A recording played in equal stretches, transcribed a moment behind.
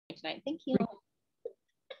tonight. Thank you.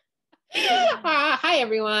 Hi,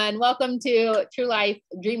 everyone. Welcome to True Life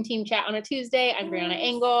Dream Team Chat on a Tuesday. I'm Brianna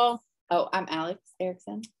Engel. Oh, I'm Alex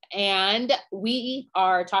Erickson. And we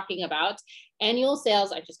are talking about annual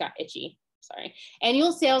sales. I just got itchy. Sorry.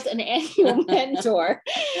 Annual sales and annual mentor.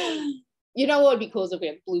 You know what would be cool is if we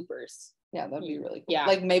have bloopers. Yeah, that'd be really cool. Yeah.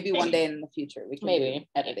 Like maybe one day in the future we can do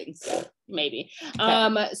editing stuff. Maybe.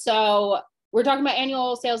 Okay. So we're talking about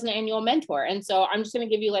annual sales and annual mentor. And so I'm just going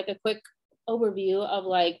to give you like a quick overview of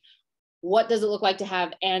like, what does it look like to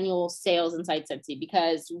have annual sales inside Scentsy?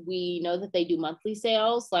 Because we know that they do monthly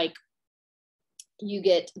sales. Like you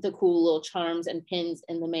get the cool little charms and pins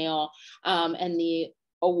in the mail, and the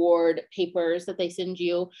award papers that they send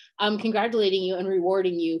you, congratulating you and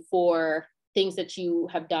rewarding you for things that you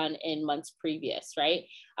have done in months previous, right?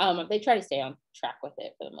 They try to stay on track with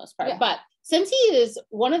it for the most part. Yeah. But Scentsy is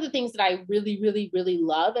one of the things that I really, really, really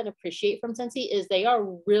love and appreciate from Scentsy is they are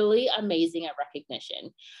really amazing at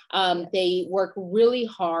recognition. They work really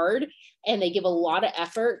hard and they give a lot of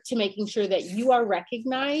effort to making sure that you are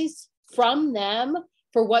recognized from them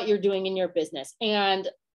for what you're doing in your business. And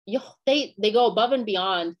they go above and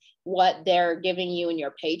beyond what they're giving you in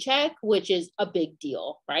your paycheck, which is a big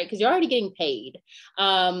deal, right? Because you're already getting paid.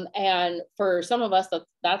 And for some of us,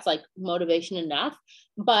 that's like motivation enough.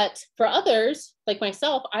 But for others, like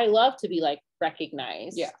myself, I love to be like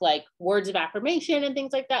recognized, like words of affirmation and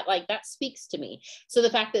things like that. Like that speaks to me. So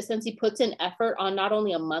the fact that Scentsy puts in effort on not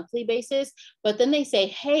only a monthly basis, but then they say,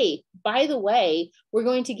 hey, by the way, we're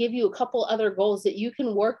going to give you a couple other goals that you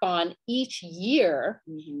can work on each year,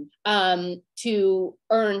 to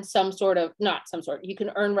earn you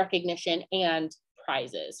can earn recognition and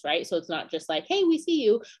prizes, right? So it's not just like, hey, we see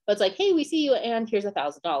you, but it's like, hey, we see you and here's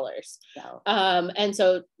 $1,000. And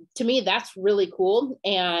so to me, that's really cool.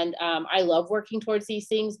 And I love working towards these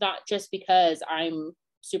things, not just because I'm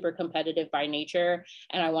super competitive by nature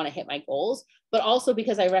and I want to hit my goals, but also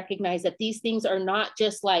because I recognize that these things are not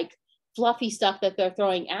just like fluffy stuff that they're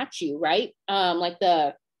throwing at you, right? Like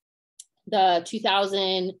the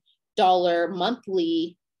 $2,000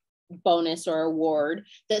 monthly bonus or award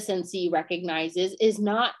that Scentsy recognizes is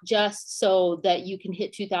not just so that you can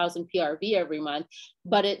hit 2,000 PRV every month,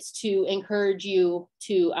 but it's to encourage you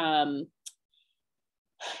to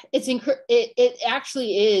it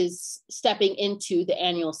actually is stepping into the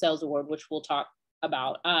annual sales award, which we'll talk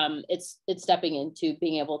about. It's stepping into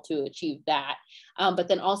being able to achieve that, but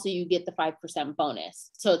then also you get the 5%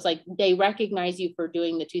 bonus. So it's like they recognize you for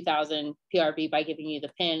doing the 2,000 PRV by giving you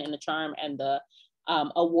the pin and the charm and the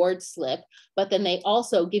award slip, but then they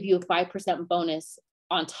also give you a 5% bonus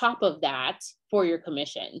on top of that for your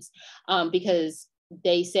commissions, because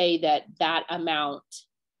they say that amount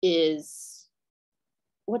is,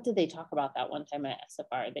 what did they talk about that one time at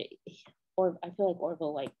SFR? I feel like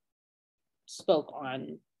Orville like spoke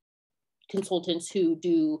on consultants who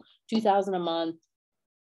do 2,000 a month,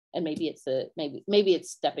 and maybe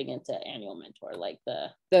it's stepping into annual mentor, like the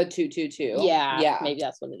 222. Yeah, maybe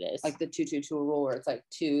that's what it is. Like the 222 rule, where it's like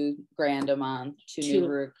 $2,000 a month, two new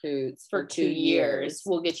recruits for 2 years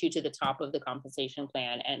will get you to the top of the compensation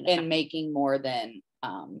plan and making more than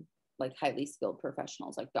like highly skilled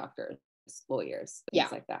professionals like doctors, lawyers,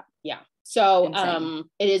 things like that. So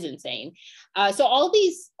it is insane. So all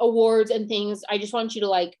these awards and things, I just want you to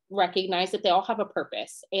like recognize that they all have a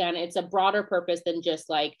purpose, and it's a broader purpose than just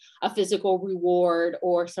like a physical reward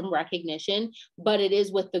or some recognition, but it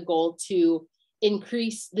is with the goal to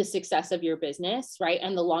increase the success of your business, right?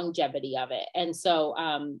 And the longevity of it. And so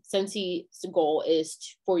Scentsy's goal is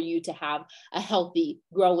for you to have a healthy,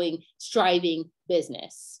 growing, striving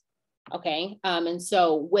business. Okay. And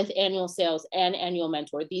so with annual sales and annual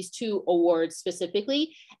mentor, these two awards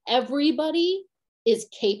specifically, everybody is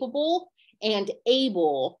capable and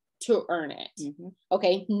able to earn it.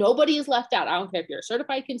 Okay. Nobody is left out. I don't care if you're a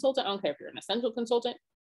certified consultant. I don't care if you're an essential consultant.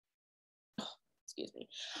 Excuse me.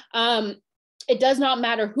 It does not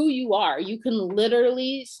matter who you are. You can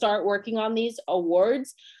literally start working on these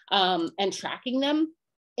awards and tracking them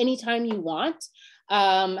anytime you want.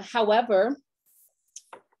 However,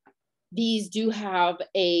 these do have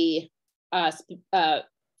a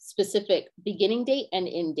specific beginning date and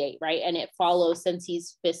end date, right? And it follows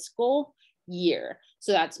Scentsy's fiscal year.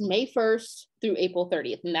 So that's May 1st through April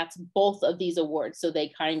 30th. And that's both of these awards. So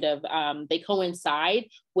they kind of, they coincide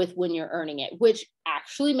with when you're earning it, which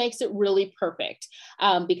actually makes it really perfect.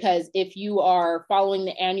 Because if you are following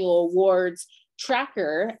the annual awards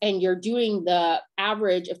tracker and you're doing the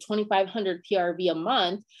average of 2,500 PRV a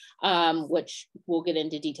month, which we'll get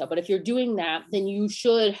into detail, but if you're doing that, then you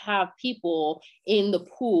should have people in the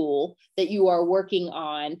pool that you are working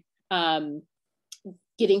on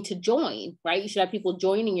getting to join, right? You should have people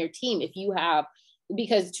joining your team if you have,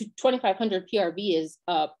 because 2,500 PRV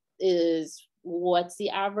is what's the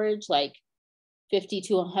average? Like 50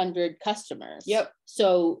 to 100 customers. Yep.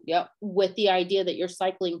 So with the idea that you're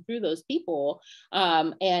cycling through those people,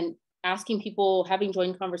 and asking people, having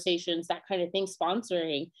joint conversations, that kind of thing,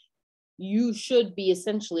 sponsoring, you should be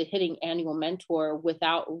essentially hitting annual mentor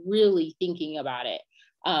without really thinking about it.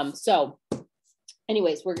 So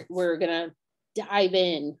anyways, we're gonna dive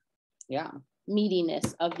in. Yeah.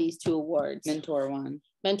 Meatiness of these two awards. Mentor one.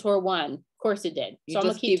 Of course it did. So I'm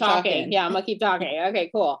gonna keep talking. Yeah, I'm gonna keep talking. Okay,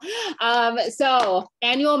 cool. So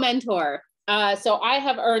annual mentor. So I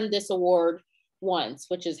have earned this award once,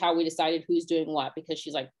 which is how we decided who's doing what, because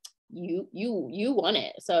she's like, you won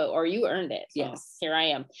it. So, or you earned it. So yes. Here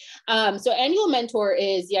I am. So annual mentor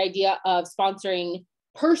is the idea of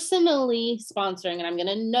personally sponsoring. And I'm going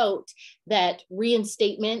to note that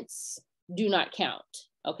reinstatements do not count.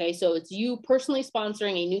 Okay, so it's you personally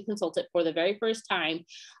sponsoring a new consultant for the very first time,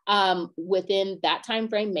 within that time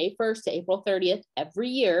frame, May 1st to April 30th every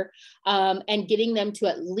year, and getting them to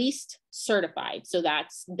at least certified. So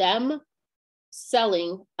that's them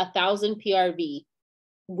selling 1,000 PRV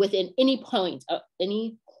within any point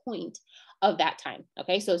of that time.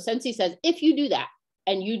 Okay, so Scentsy says if you do that,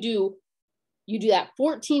 and you do that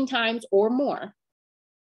 14 times or more,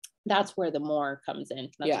 that's where the more comes in.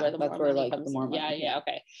 That's where the more money comes in. Yeah.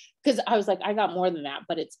 Okay. Because I was like, I got more than that,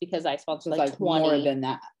 but it's because I sponsored like 20. More than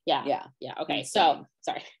that. Yeah. Okay. Insane. So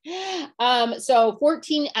sorry. So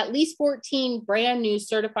 14, at least 14 brand new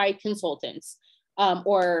certified consultants,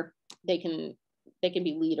 or they can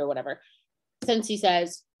be lead or whatever. Since he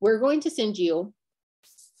says, we're going to send you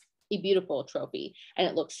a beautiful trophy, and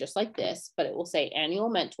it looks just like this, but it will say annual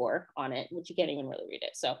mentor on it, which you can't even really read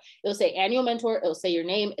it. So it'll say annual mentor, it'll say your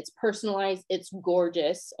name, it's personalized, it's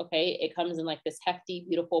gorgeous. Okay, it comes in like this hefty,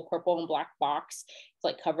 beautiful purple and black box. It's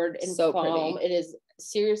like covered in foam. Pretty. It is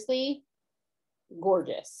seriously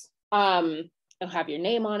gorgeous. It'll have your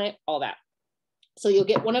name on it, all that. So you'll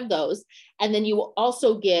get one of those, and then you will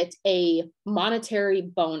also get a monetary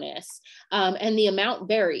bonus, and the amount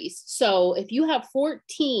varies. So if you have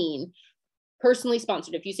 14 personally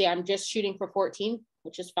sponsored, if you say I'm just shooting for 14,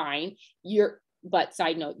 which is fine, but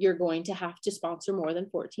side note, you're going to have to sponsor more than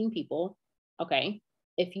 14 people. Okay.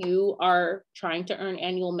 If you are trying to earn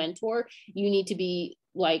annual mentor, you need to be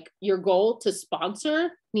like, your goal to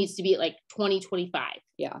sponsor needs to be at like 2025.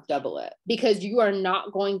 Yeah, double it. Because you are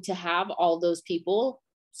not going to have all those people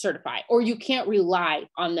certify, or you can't rely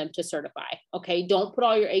on them to certify. Okay. Don't put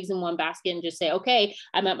all your eggs in one basket and just say, okay,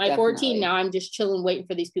 I'm at my 14. Now I'm just chilling, waiting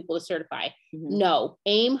for these people to certify. Mm-hmm. No,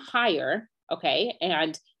 aim higher. Okay.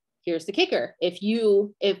 And here's the kicker.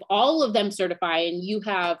 If all of them certify and you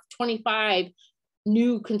have 25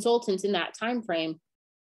 new consultants in that time frame,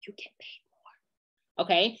 you get paid more.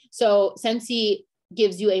 Okay. So Scentsy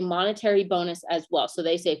gives you a monetary bonus as well. So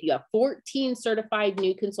they say if you have 14 certified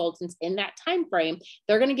new consultants in that time frame,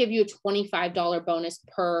 they're going to give you a $25 bonus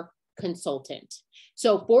per consultant.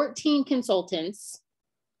 So 14 consultants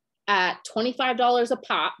at $25 a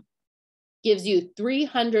pop gives you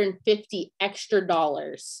 $350 extra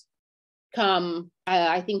dollars.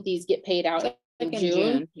 I think these get paid out in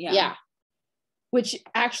June. Yeah. Which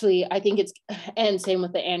actually I think and same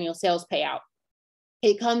with the annual sales payout.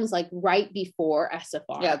 It comes like right before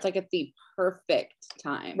SFR. Yeah, it's like at the perfect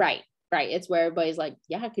time. Right. It's where everybody's like,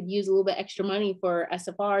 yeah, I could use a little bit extra money for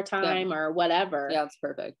SFR time or whatever. Yeah, it's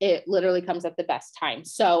perfect. It literally comes at the best time.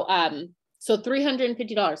 So, so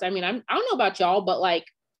 $350. I mean, I don't know about y'all, but like,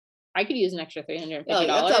 I could use an extra $350. Yeah,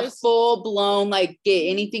 that's a full blown, like, get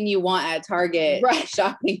anything you want at Target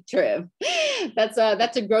shopping trip. That's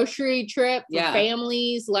a grocery trip for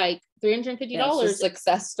families, like $350. Yeah, it's a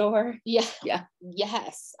success store. Yeah.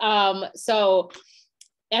 Yes. So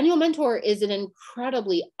annual mentor is an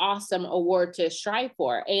incredibly awesome award to strive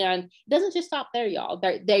for. And it doesn't just stop there, y'all.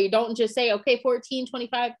 They don't just say, okay, 14,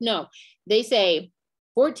 25. No, they say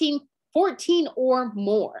 14 or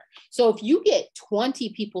more. So if you get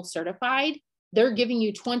 20 people certified, they're giving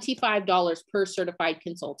you $25 per certified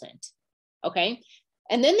consultant. Okay.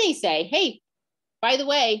 And then they say, hey, by the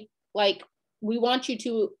way, like, we want you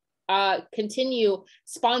to continue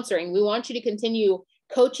sponsoring. We want you to continue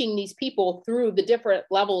coaching these people through the different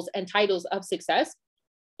levels and titles of success.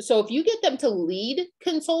 So if you get them to lead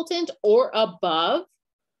consultant or above,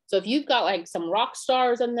 so if you've got like some rock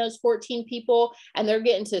stars in those 14 people and they're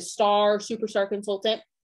getting to superstar consultant,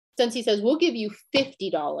 Scentsy says, we'll give you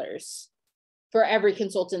 $50 for every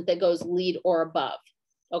consultant that goes lead or above.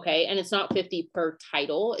 Okay. And it's not 50 per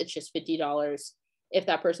title. It's just $50 if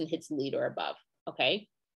that person hits lead or above. Okay.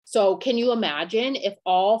 So can you imagine if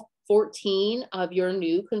all 14 of your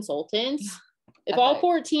new consultants, if all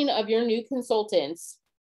 14 of your new consultants,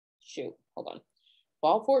 shoot, hold on. If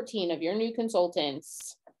all 14 of your new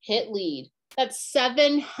consultants hit lead, that's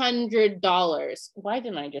 $700. Why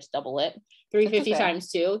didn't I just double it? 350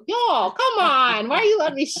 times 2. Y'all, come on. Why are you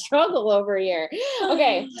letting me struggle over here?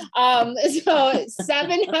 Okay. So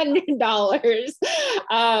 $700.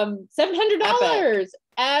 $700.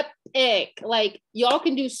 Epic. Like, y'all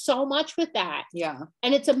can do so much with that. Yeah.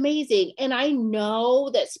 And it's amazing. And I know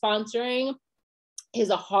that sponsoring is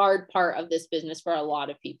a hard part of this business for a lot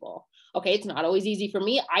of people. Okay, it's not always easy for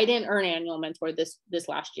me. I didn't earn annual mentor this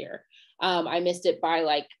last year. I missed it by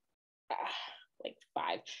like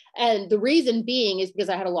 5. And the reason being is because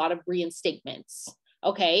I had a lot of reinstatements.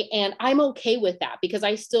 Okay. And I'm okay with that because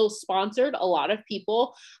I still sponsored a lot of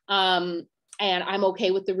people. And I'm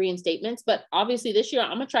okay with the reinstatements, but obviously this year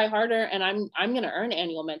I'm gonna try harder and I'm gonna earn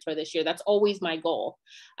annual mentor this year. That's always my goal.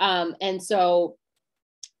 And so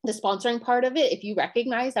the sponsoring part of it, if you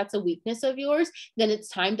recognize that's a weakness of yours, then it's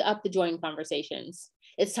time to up the join conversations.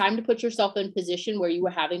 It's time to put yourself in position where you were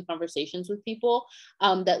having conversations with people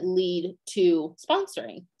that lead to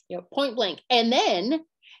sponsoring, point blank. And then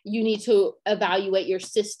you need to evaluate your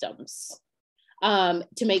systems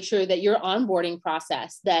to make sure that your onboarding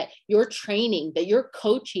process, that your training, that your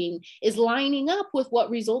coaching is lining up with what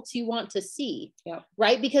results you want to see,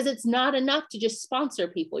 right? Because it's not enough to just sponsor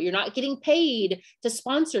people. You're not getting paid to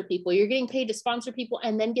sponsor people. You're getting paid to sponsor people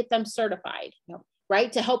and then get them certified,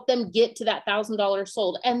 right? To help them get to that $1,000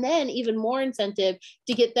 sold. And then even more incentive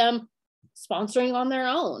to get them sponsoring on their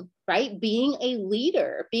own, right? Being a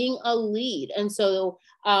leader, being a lead. And so,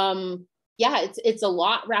 it's a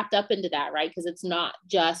lot wrapped up into that, right? Because it's not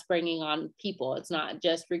just bringing on people. It's not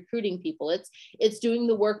just recruiting people. It's doing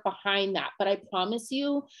the work behind that. But I promise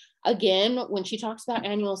you, again, when she talks about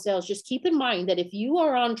annual sales, just keep in mind that if you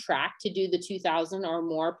are on track to do the 2,000 or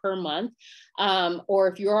more per month, or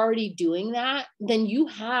if you're already doing that, then you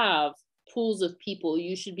have pools of people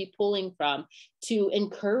you should be pulling from to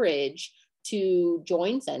encourage to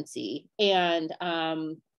join Scentsy and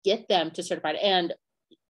get them to certified. And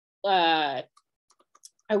I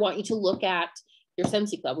want you to look at your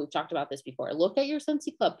Scentsy Club. We've talked about this before. Look at your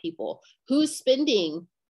Scentsy Club people. Who's spending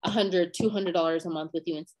 $100, $200 a month with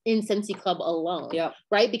you in Scentsy Club alone,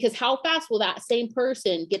 right? Because how fast will that same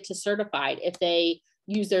person get to certified if they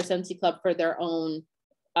use their Scentsy Club for their own,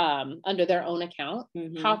 under their own account?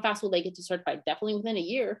 How fast will they get to certified? Definitely within a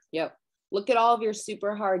year. Look at all of your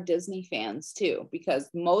super hard Disney fans too, because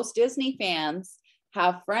most Disney fans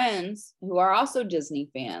have friends who are also Disney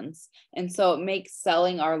fans. And so it makes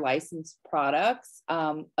selling our licensed products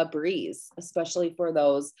a breeze, especially for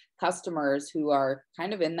those customers who are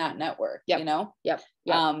kind of in that network, you know?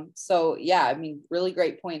 So yeah, I mean, really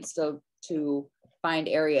great points to find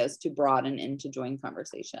areas to broaden into join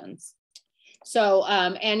conversations. So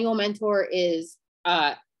annual mentor is,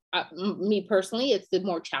 me personally, it's the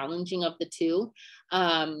more challenging of the two.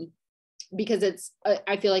 Because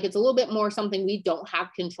I feel like it's a little bit more something we don't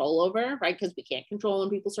have control over, right? Because we can't control when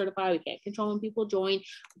people certify, we can't control when people join.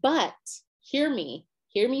 But hear me.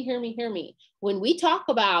 When we talk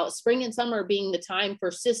about spring and summer being the time for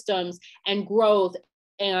systems and growth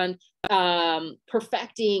and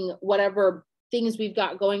perfecting whatever things we've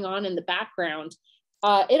got going on in the background,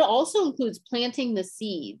 it also includes planting the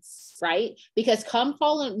seeds, right? Because come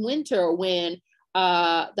fall and winter, when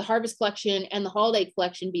the harvest collection and the holiday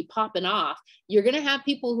collection be popping off, you're going to have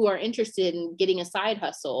people who are interested in getting a side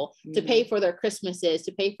hustle to pay for their Christmases,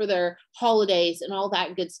 to pay for their holidays and all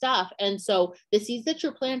that good stuff. And so the seeds that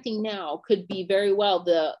you're planting now could be very well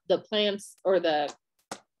the plants or the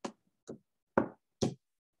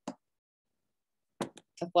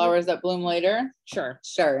flowers that bloom later. Sure.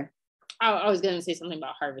 I was going to say something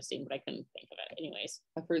about harvesting, but I couldn't think of it. Anyways,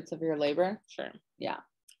 the fruits of your labor. Sure. Yeah.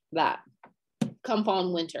 That. Come fall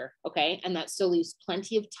and winter, okay? And that still leaves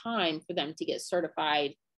plenty of time for them to get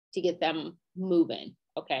certified, to get them moving,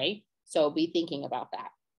 okay? So be thinking about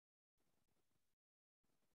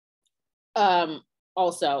that.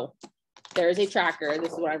 Also, there is a tracker.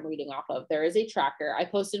 This is what I'm reading off of. There is a tracker. I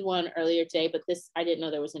posted one earlier today, but I didn't know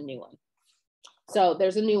there was a new one. So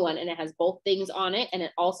there's a new one and it has both things on it, and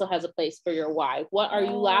it also has a place for your why. What are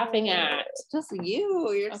you laughing at? Just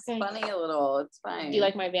you. You're just funny a little. It's fine. Do you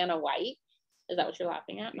like my Vanna White? Is that what you're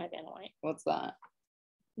laughing at? My Vanna White. What's that?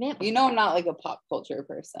 Man, you know I'm not like a pop culture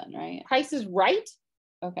person, right? Price is Right?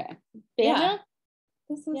 Okay. Vanna? Yeah.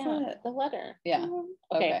 This is it. The letter. Yeah.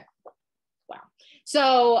 Okay. Wow.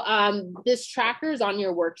 So this tracker is on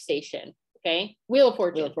your workstation. Okay. Wheel of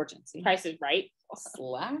Fortune. See? Price is Right.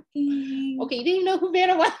 Slacking. Okay, you didn't even know who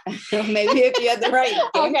Vanna was. Maybe if you had the right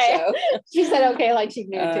game show. She said okay, like she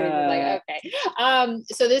knew too. Like, okay.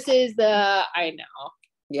 So this is I know.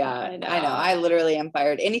 Yeah, I know. I literally am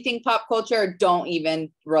fired. Anything pop culture, don't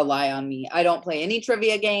even rely on me. I don't play any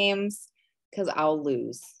trivia games because I'll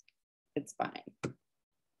lose. It's fine.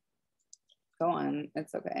 Go on.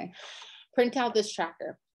 It's okay. Print out this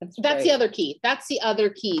tracker. That's the other key. That's the other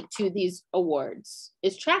key to these awards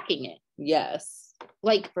is tracking it. Yes.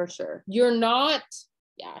 Like for sure. You're not,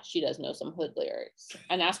 yeah, she does know some hood lyrics.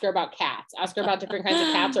 And ask her about cats. Ask her about different kinds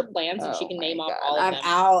of cats or plants and she can name off all of them.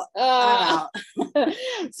 I'm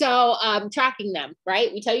out. So tracking them,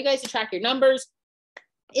 right? We tell you guys to track your numbers.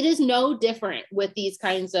 It is no different with these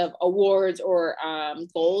kinds of awards or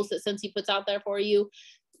goals that Scentsy puts out there for you.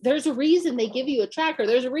 There's a reason they give you a tracker.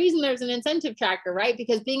 There's a reason there's an incentive tracker, right?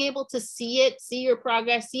 Because being able to see it, see your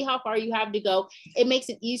progress, see how far you have to go, it makes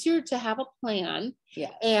it easier to have a plan. Yeah.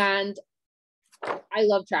 And I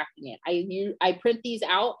love tracking it. I print these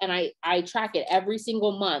out and I track it every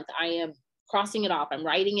single month. I am crossing it off. I'm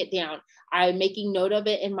writing it down. I'm making note of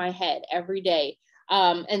it in my head every day.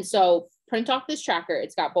 And so print off this tracker.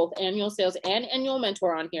 It's got both annual sales and annual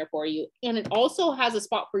mentor on here for you. And it also has a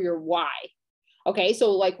spot for your why. Okay, so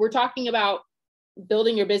like we're talking about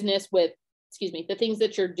building your business with, the things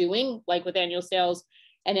that you're doing, like with annual sales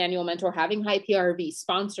and annual mentor, having high PRV,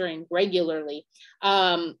 sponsoring regularly,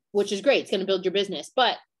 which is great. It's going to build your business.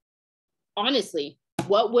 But honestly,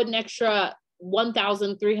 what would an extra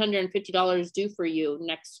 $1,350 do for you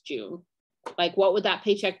next June? Like, what would that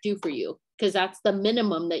paycheck do for you? Because that's the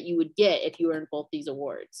minimum that you would get if you were in both these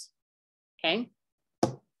awards. Okay.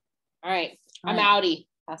 All right. I'm outie.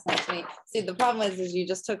 That's not me. See, the problem is you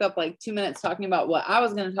just took up like 2 minutes talking about what I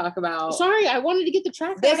was going to talk about. Sorry, I wanted to get the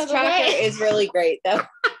tracker. This tracker is really great though.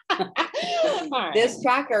 Right. This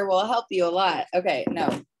tracker will help you a lot. Okay,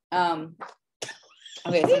 no.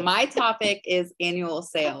 Okay, so my topic is annual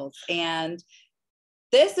sales, and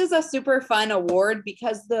this is a super fun award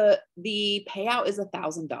because the payout is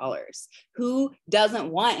 $1,000. Who doesn't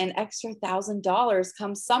want an extra $1,000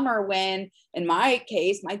 come summer when, in my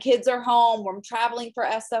case, my kids are home, I'm traveling for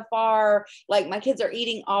SFR, like my kids are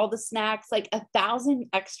eating all the snacks, like $1,000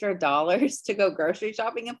 extra to go grocery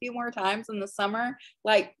shopping a few more times in the summer.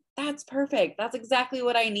 Like, that's perfect. That's exactly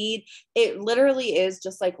what I need. It literally is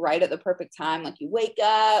just like right at the perfect time. Like you wake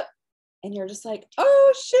up, and you're just like,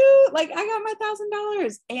 oh, shoot, like I got my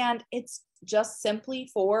 $1,000. And it's just simply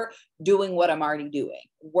for doing what I'm already doing,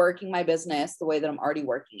 working my business the way that I'm already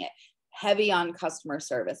working it, heavy on customer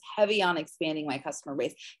service, heavy on expanding my customer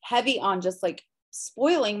base, heavy on just like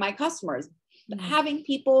spoiling my customers, having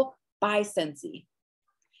people buy Scentsy.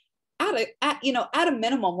 At a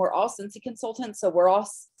minimum, we're all Scentsy consultants. So we're all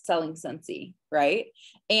selling Scentsy, right?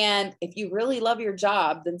 And if you really love your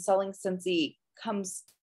job, then selling Scentsy comes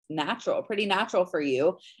pretty natural for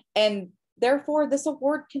you. And therefore this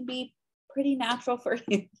award can be pretty natural for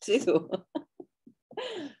you too.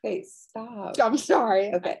 Okay, stop. I'm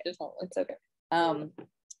sorry. Okay, it's okay.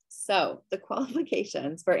 So the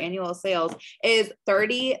qualifications for annual sales is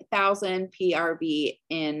 30,000 PRV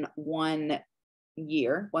in 1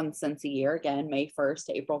 year, 1 cents a year, again, May 1st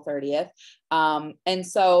to April 30th. And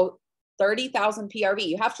so 30,000 PRV.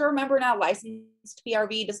 You have to remember now, licensed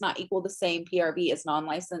PRV does not equal the same PRV as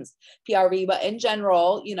non-licensed PRV, but in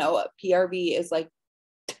general, PRV is like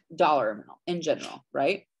dollar amount in general,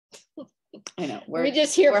 right? I know. We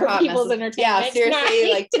just here for people's entertainment. Yeah,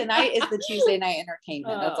 seriously, like tonight is the Tuesday night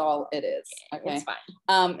entertainment. That's all it is. Okay, it's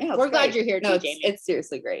fine. Yeah, we're glad you're here too, Jamie. It's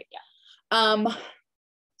seriously great. Yeah.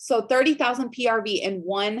 So 30,000 PRV in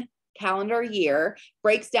 1 calendar year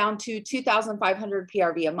breaks down to 2,500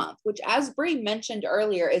 PRV a month, which, as Bree mentioned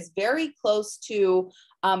earlier, is very close to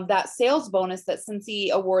that sales bonus that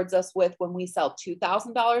Scentsy awards us with when we sell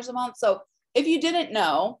 $2,000 a month. So if you didn't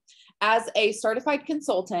know, as a certified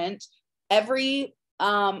consultant, every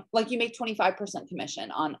like you make 25% commission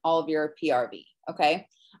on all of your PRV. Okay.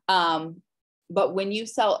 But when you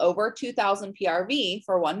sell over 2,000 PRV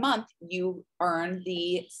for 1 month, you earn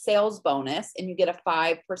the sales bonus and you get a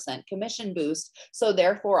 5% commission boost. So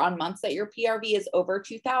therefore, on months that your PRV is over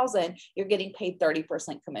 2,000, you're getting paid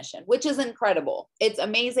 30% commission, which is incredible. It's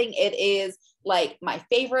amazing. It is like my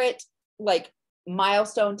favorite, like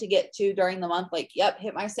milestone to get to during the month. Like, yep,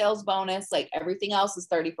 hit my sales bonus. Like everything else is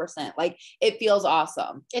 30%. Like it feels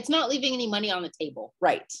awesome. It's not leaving any money on the table.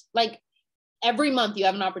 Right. Like, every month you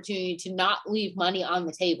have an opportunity to not leave money on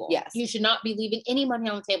the table. Yes. You should not be leaving any money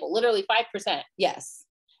on the table. Literally 5%. Yes.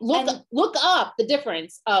 look up the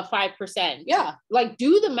difference of 5%. Yeah. Like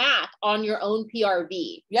do the math on your own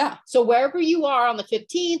PRV. Yeah. So wherever you are on the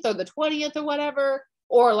 15th or the 20th or whatever,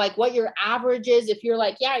 or like what your average is, if you're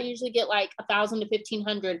like, yeah, I usually get like 1,000 to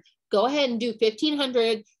 1,500, go ahead and do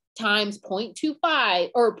 1,500 times 0.25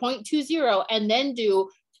 or 0.20, and then do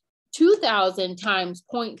 2,000 times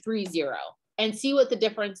 0.30 and see what the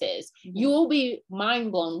difference is. Mm-hmm. You will be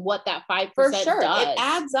mind blown what that 5% for sure does. It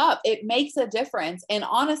adds up. It makes a difference. And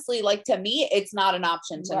honestly, like to me, it's not an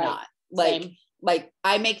option to not. Like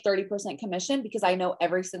I make 30% commission because I know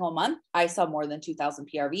every single month I sell more than 2,000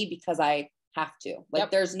 PRV because I have to.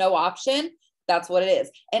 Like there's no option. That's what it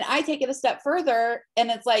is. And I take it a step further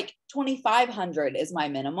and it's like 2,500 is my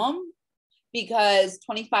minimum, because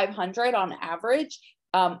 2,500 on average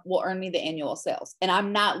will earn me the annual sales. And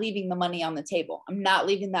I'm not leaving the money on the table. I'm not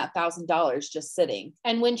leaving that $1,000 just sitting.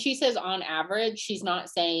 And when she says on average, she's not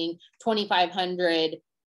saying 2,500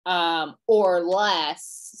 or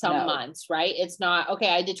less some months, right? It's not, okay,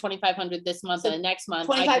 I did 2,500 this month, and the next month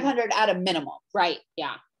 2,500 at a minimum. Right.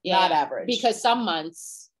 Yeah. Not average. Because some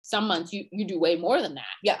months you do way more than that.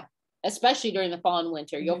 Yeah. Especially during the fall and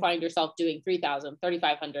winter, you'll find yourself doing 3,000,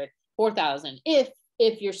 3,500, 4,000 if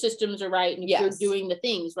your systems are right and if you're doing the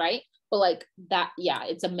things right. But like that, yeah,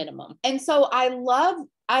 it's a minimum. And so I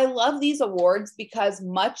love these awards because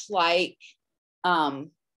much like other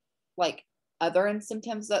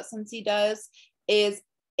incentives that Scentsy does, is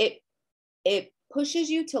it pushes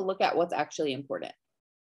you to look at what's actually important.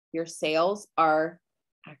 Your sales are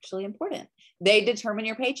actually important. They determine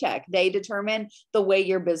your paycheck. They determine the way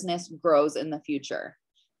your business grows in the future.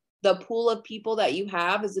 The pool of people that you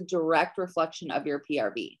have is a direct reflection of your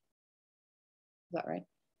PRV. Is that right?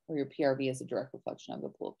 Or your PRV is a direct reflection of the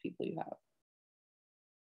pool of people you have?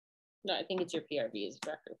 No, I think it's your PRV is a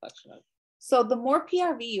direct reflection of. So the more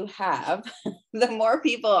PRV you have, the more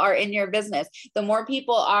people are in your business. The more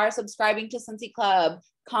people are subscribing to Scentsy Club,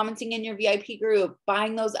 commenting in your VIP group,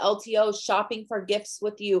 buying those LTOs, shopping for gifts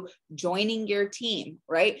with you, joining your team,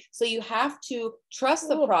 right? So you have to trust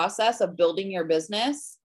the process of building your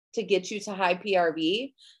business to get you to high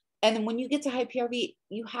PRV. And then when you get to high PRV,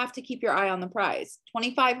 you have to keep your eye on the prize.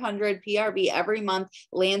 2,500 PRV every month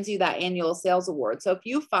lands you that annual sales award. So if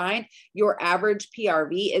you find your average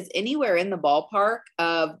PRV is anywhere in the ballpark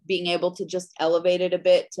of being able to just elevate it a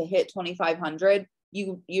bit to hit 2,500,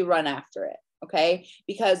 you run after it. Okay.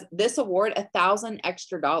 Because this award, $1,000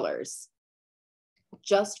 extra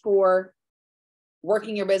just for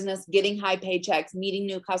working your business, getting high paychecks, meeting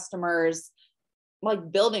new customers,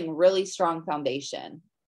 like building really strong foundation.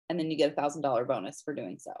 And then you get $1,000 bonus for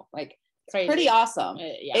doing so. Like it's pretty awesome.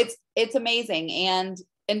 Yeah. It's amazing. And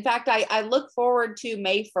in fact, I look forward to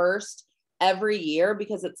May 1st every year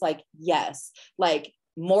because it's like, yes, like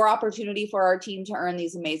more opportunity for our team to earn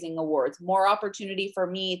these amazing awards, more opportunity for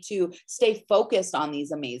me to stay focused on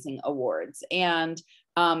these amazing awards. And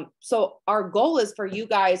so our goal is for you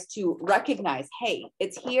guys to recognize, hey,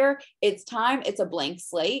 it's here, it's time, it's a blank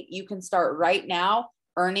slate. You can start right now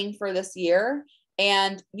earning for this year.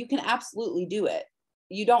 And you can absolutely do it.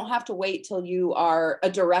 You don't have to wait till you are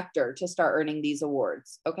a director to start earning these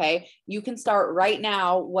awards. Okay. You can start right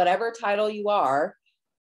now, whatever title you are,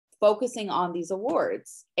 focusing on these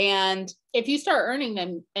awards. And if you start earning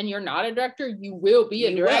them and you're not a director, you will be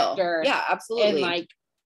a director. Yeah, absolutely. In like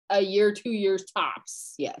a year, 2 years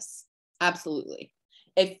tops. Yes, absolutely.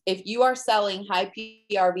 If you are selling high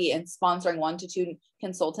PRV and sponsoring 1 to 2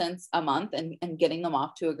 consultants a month and getting them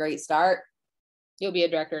off to a great start, you'll be a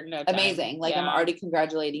director in no time. Amazing. Like I'm already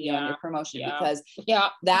congratulating you on your promotion because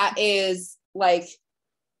that is like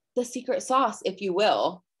the secret sauce, if you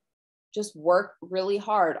will. Just work really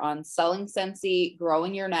hard on selling Scentsy,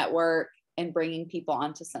 growing your network, and bringing people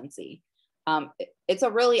onto Scentsy. It's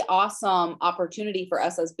a really awesome opportunity for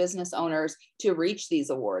us as business owners to reach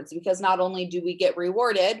these awards, because not only do we get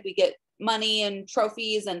rewarded, we get money and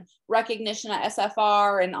trophies and recognition at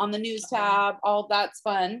SFR and on the news tab. All that's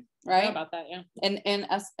fun, right? About that, yeah. And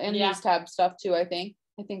news tab stuff too. I think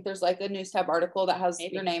there's like a news tab article that has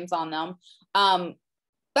your names on them.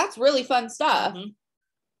 That's really fun stuff. Mm-hmm.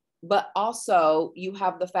 But also you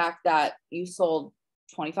have the fact that you sold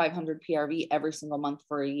 2,500 PRV every single month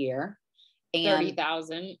for a year. And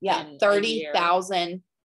 30,000. Yeah.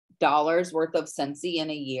 $30,000 worth of Scentsy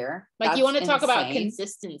in a year. Like that's you want to talk about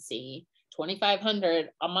consistency.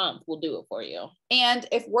 2,500 a month will do it for you. And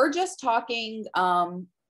if we're just talking, the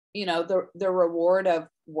reward of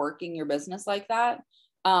working your business like that,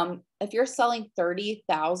 if you're selling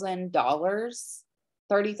 $30,000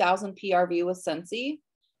 PRV with Scentsy,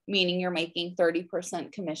 meaning you're making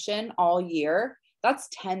 30% commission all year, That's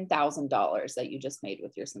 $10,000 that you just made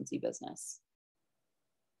with your Scentsy business.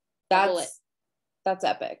 That's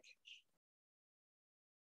epic.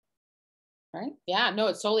 Right? Yeah, no,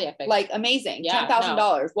 it's totally epic. Like amazing. Yeah, $10,000.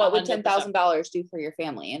 no, what would 100%. $10,000 do for your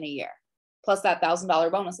family in a year? Plus that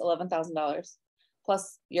 $1,000 bonus, $11,000.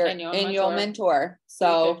 Plus your annual mentor.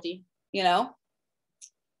 So, you know,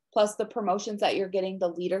 plus the promotions that you're getting, the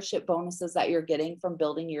leadership bonuses that you're getting from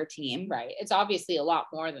building your team. Right. It's obviously a lot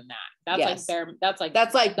more than that. That's Yes. that's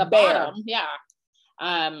like the bottom. Yeah.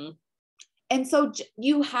 And so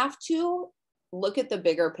you have to look at the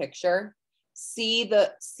bigger picture, see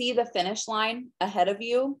the finish line ahead of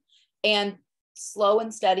you, and slow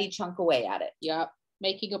and steady chunk away at it. Yep.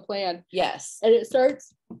 Making a plan. Yes. And it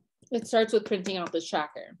starts with printing out this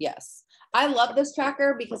tracker. Yes. I love this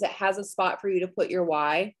tracker because it has a spot for you to put your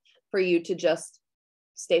why, for you to just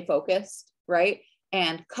stay focused, right?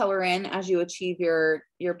 And color in as you achieve your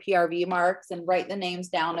PRV marks, and write the names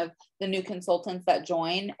down of the new consultants that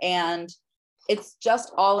join. And it's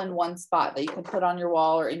just all in one spot that you can put on your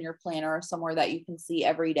wall or in your planner or somewhere that you can see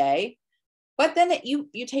every day. But then you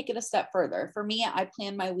take it a step further. For me, I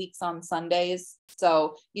plan my weeks on Sundays.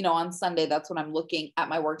 So, you know, on Sunday, that's when I'm looking at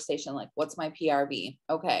my workstation, like, what's my PRV?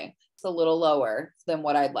 Okay, it's a little lower than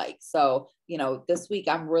what I'd like. So, you know, this week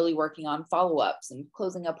I'm really working on follow-ups and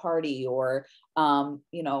closing a party, or,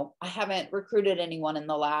 you know, I haven't recruited anyone in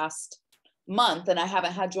the last month and I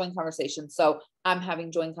haven't had joint conversations. So I'm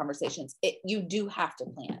having joint conversations. You do have to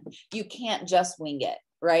plan. You can't just wing it,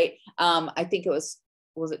 right? I think it was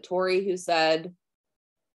it Tori who said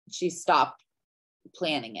she stopped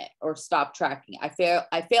planning it or stopped tracking it.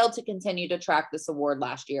 I failed to continue to track this award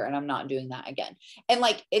last year, and I'm not doing that again. And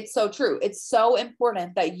like, it's so true. It's so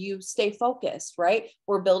important that you stay focused, right?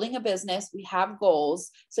 We're building a business. We have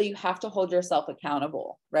goals. So you have to hold yourself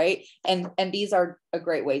accountable, right? And these are a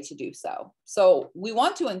great way to do so. So we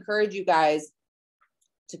want to encourage you guys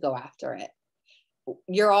to go after it.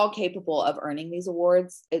 You're all capable of earning these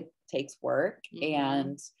awards. It takes work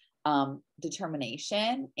and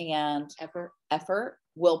determination and effort,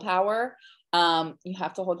 willpower. You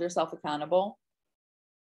have to hold yourself accountable.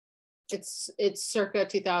 It's circa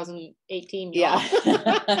 2018. Yeah.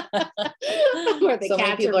 Where the so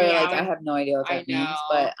many people are like, I have no idea what that means,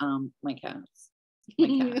 but my cat,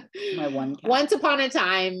 my one cat. Once upon a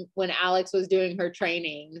time when Alex was doing her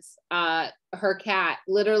trainings, her cat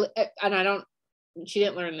literally, and she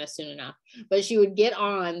didn't learn this soon enough, but she would get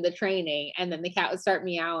on the training and then the cat would start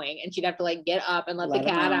meowing and she'd have to like get up and let the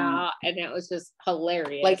cat out. And it was just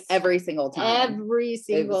hilarious. Like every single time.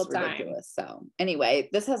 Ridiculous. So anyway,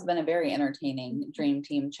 this has been a very entertaining Dream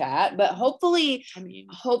Team chat, but hopefully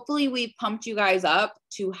we pumped you guys up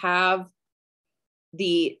to have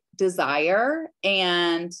the desire,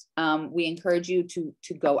 and we encourage you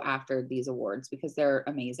to go after these awards because they're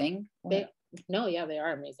amazing. They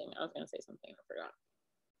are amazing. I was going to say something. I forgot.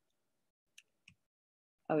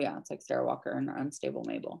 Oh yeah. It's like Sarah Walker and Unstable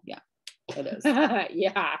Mabel. Yeah, it is.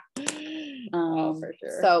 Yeah. For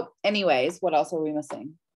sure. So anyways, what else are we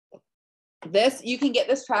missing? You can get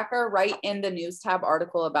this tracker right in the news tab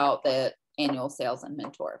article about the annual sales and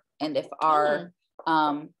mentor. And if our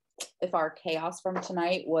chaos from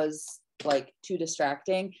tonight was like too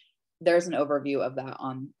distracting, there's an overview of that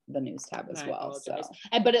on the news tab as well. So.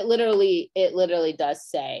 But it literally does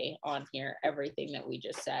say on here everything that we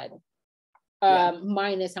just said,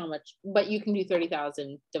 minus how much, but you can do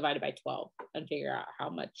 30,000 divided by 12 and figure out how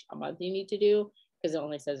much a month you need to do, because it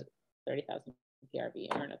only says 30,000 PRV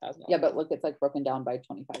and earn $1,000. Yeah, but look, it's like broken down by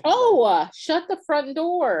 25. Oh, shut the front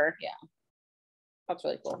door. Yeah. That's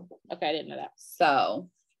really cool. Okay, I didn't know that. So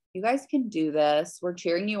you guys can do this. We're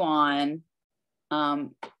cheering you on.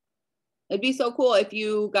 It'd be so cool if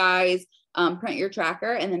you guys print your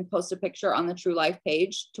tracker and then post a picture on the True Life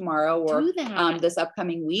page tomorrow or this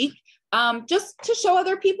upcoming week. Just to show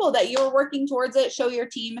other people that you're working towards it. Show your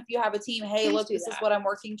team if you have a team. Hey, look, this is what I'm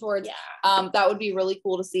working towards. Yeah. That would be really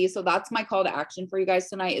cool to see. So that's my call to action for you guys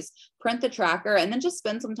tonight, is print the tracker and then just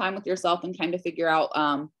spend some time with yourself and kind of figure out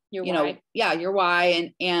your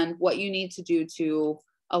why and what you need to do to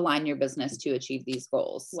align your business to achieve these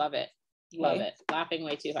goals. Love it. Love it. Laughing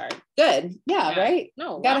way too hard. Good. Yeah. Right.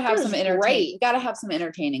 No, gotta have some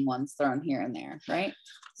entertaining ones thrown here and there, right?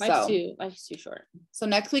 Life's too short. So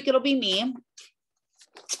next week it'll be me.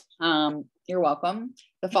 You're welcome.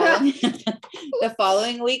 The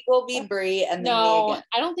following week will be Bree, and then me again.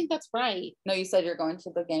 I don't think that's right. No, you said you're going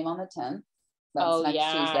to the game on the 10th. That's next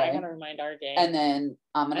Tuesday. I gotta remind our game. And then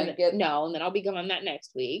I'm gonna and then I'll be going that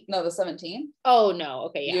next week. No, the 17th. Oh no,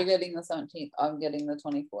 okay, yeah. You're getting the 17th. I'm getting the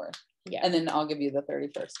 24th. Yeah. And then I'll give you the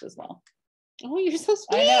 31st as well. Oh, you're so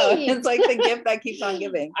sweet. I know. It's like the gift that keeps on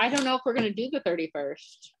giving. I don't know if we're going to do the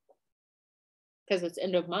 31st because it's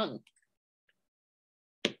end of month.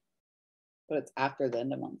 But it's after the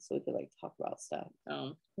end of month, so we could like talk about stuff.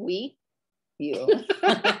 You.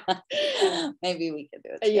 Maybe we could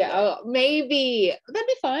do it together. Yeah, maybe. That'd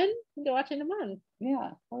be fun. We can watch in a month.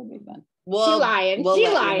 Yeah, that would be fun. Well, she lying. We'll She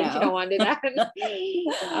lying. She don't want to do that.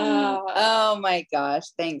 Oh my gosh.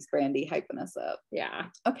 Thanks, Brandy, hyping us up. Yeah.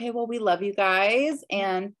 Okay, well, we love you guys.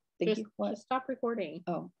 And thank you. Just stop recording.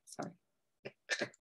 Oh, sorry.